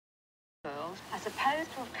girls are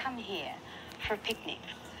supposed to have come here for a picnic.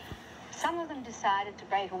 Some of them decided to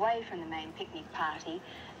break away from the main picnic party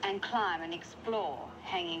and climb and explore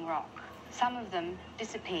Hanging Rock. Some of them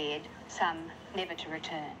disappeared, some never to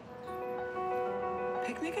return.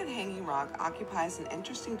 Picnic at Hanging Rock occupies an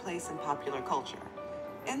interesting place in popular culture.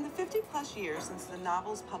 In the 50-plus years since the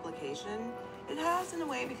novel's publication, it has in a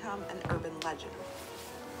way become an urban legend.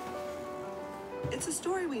 It's a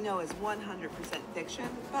story we know is 100% fiction,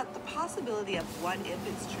 but the possibility of what if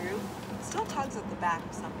it's true still tugs at the back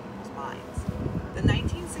of some people's minds. The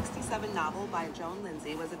 1967 novel by Joan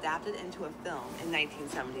Lindsay was adapted into a film in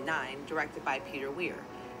 1979, directed by Peter Weir,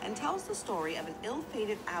 and tells the story of an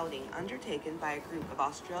ill-fated outing undertaken by a group of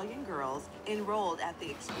Australian girls enrolled at the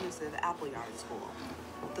exclusive Appleyard School.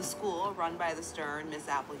 The school, run by the stern Miss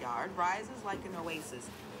Appleyard, rises like an oasis.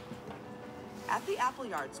 At the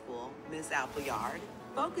Appleyard School, Miss Appleyard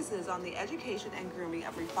focuses on the education and grooming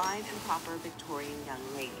of refined and proper Victorian young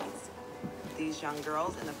ladies. These young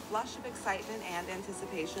girls, in a flush of excitement and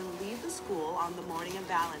anticipation, leave the school on the morning of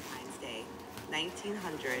Valentine's Day,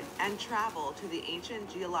 1900, and travel to the ancient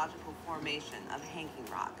geological formation of Hanging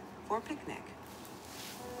Rock for a picnic.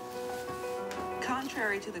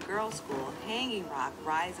 Contrary to the girls' school, Hanging Rock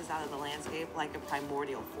rises out of the landscape like a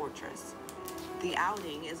primordial fortress. The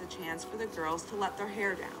outing is a chance for the girls to let their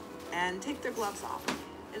hair down and take their gloves off.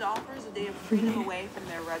 It offers a day of freedom away from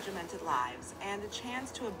their regimented lives and a chance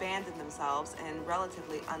to abandon themselves in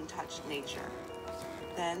relatively untouched nature.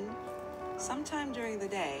 Then, sometime during the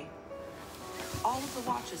day, all of the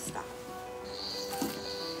watches stop.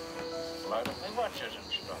 Why don't the watches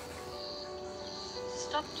stop?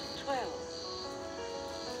 Stopped at 12.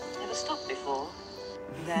 Never stopped before.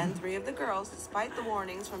 Then 3 of the girls, despite the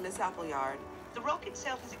warnings from Miss Appleyard, The rock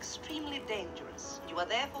itself is extremely dangerous. You are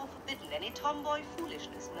therefore forbidden any tomboy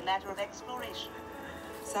foolishness in the matter of exploration.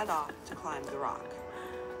 set off to climb the rock.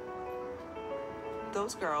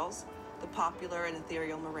 Those girls, the popular and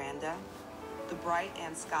ethereal Miranda, the bright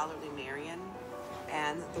and scholarly Marion,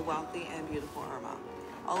 and the wealthy and beautiful Irma,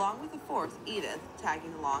 along with the 4th, Edith,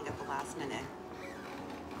 tagging along at the last minute,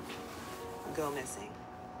 go missing.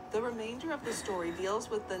 The remainder of the story deals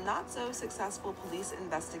with the not-so-successful police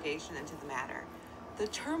investigation into the matter, the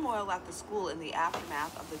turmoil at the school in the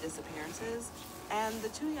aftermath of the disappearances, and the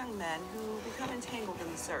 2 young men who become entangled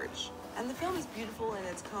in the search. And the film is beautiful in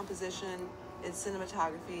its composition, its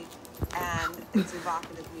cinematography, and its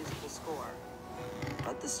evocative musical score.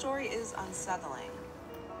 But the story is unsettling.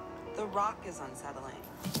 The rock is unsettling,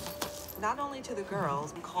 not only to the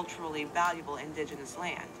girls in culturally valuable indigenous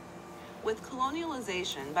land. With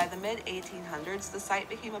colonialization, by the mid-1800s, the site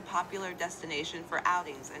became a popular destination for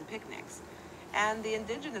outings and picnics, and the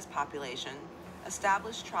indigenous population,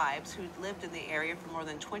 established tribes who'd lived in the area for more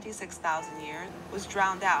than 26,000 years, was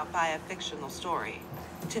drowned out by a fictional story.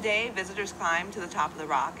 Today, visitors climb to the top of the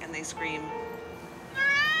rock and they scream,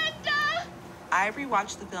 "Miranda!" I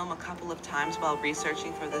rewatched the film a couple of times while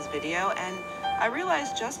researching for this video, and I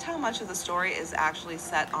realized just how much of the story is actually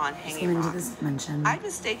set on Hanging Rock. I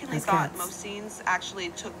mistakenly thought most scenes actually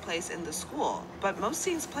took place in the school, but most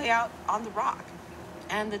scenes play out on the rock.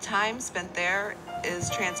 And the time spent there is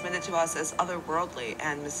transmitted to us as otherworldly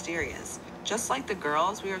and mysterious. Just like the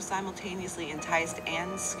girls, we are simultaneously enticed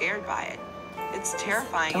and scared by it. It's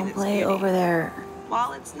terrifying in its beauty. Don't play over there.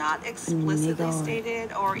 While it's not explicitly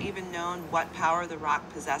stated or even known what power the rock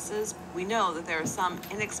possesses, we know that there is some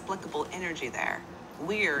inexplicable energy there.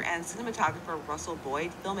 Weir and cinematographer Russell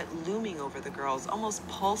Boyd film it looming over the girls, almost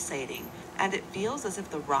pulsating, and it feels as if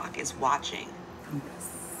the rock is watching.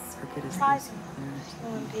 Surprising,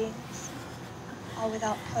 human beings, all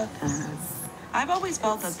without purpose. I've always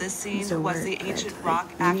felt that this scene was the ancient rock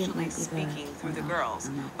actually speaking through the girls.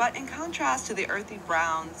 But in contrast to the earthy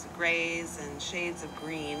browns, grays, and shades of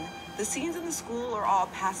green, the scenes in the school are all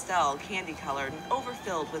pastel, candy-colored, and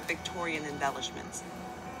overfilled with Victorian embellishments.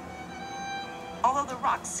 Although the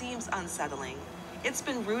rock seems unsettling, it's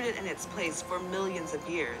been rooted in its place for millions of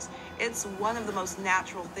years. It's one of the most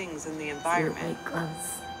natural things in the environment.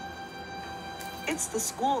 It's the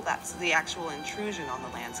school that's the actual intrusion on the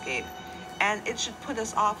landscape, and it should put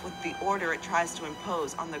us off with the order it tries to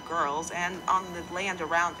impose on the girls and on the land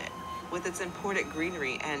around it, with its imported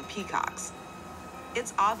greenery and peacocks.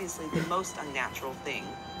 It's obviously the most unnatural thing.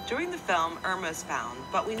 During the film, Irma is found,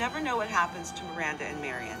 but we never know what happens to Miranda and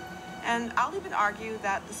Marion. And I'll even argue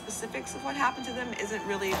that the specifics of what happened to them isn't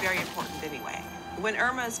really very important anyway. When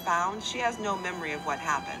Irma is found, she has no memory of what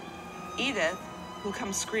happened. Edith, who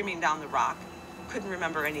comes screaming down the rock, couldn't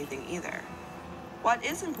remember anything either. What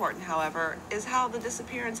is important, however, is how the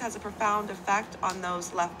disappearance has a profound effect on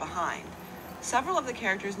those left behind. Several of the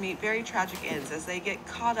characters meet very tragic ends as they get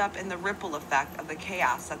caught up in the ripple effect of the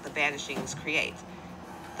chaos that the vanishings create.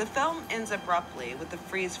 The film ends abruptly with a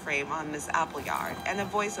freeze frame on Miss Appleyard and a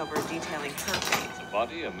voiceover detailing her fate. The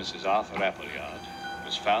body of Mrs. Arthur Appleyard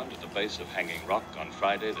was found at the base of Hanging Rock on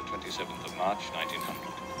Friday, the 27th of March,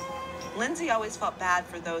 1900. Lindsay always felt bad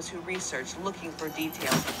for those who researched looking for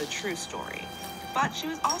details of the true story, but she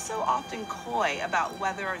was also often coy about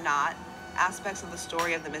whether or not aspects of the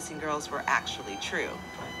story of the missing girls were actually true.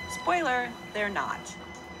 Spoiler, they're not.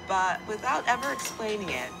 But without ever explaining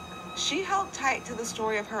it, she held tight to the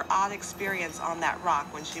story of her odd experience on that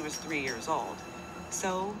rock when she was 3 years old.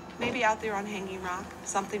 So maybe out there on Hanging Rock,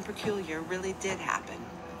 something peculiar really did happen.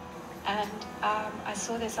 And I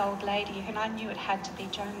saw this old lady, and I knew it had to be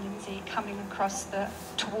Joan Lindsay coming across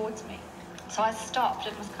towards me. So I stopped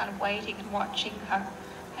and was kind of waiting and watching her.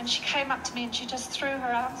 And she came up to me and she just threw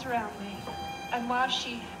her arms around me. And while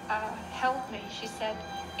she held me, she said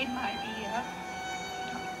in my ear,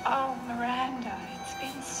 "Oh, Miranda, it's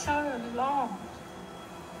been so long."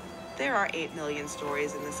 There are 8 million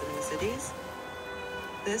stories in the Cinema Cities.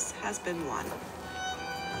 This has been one.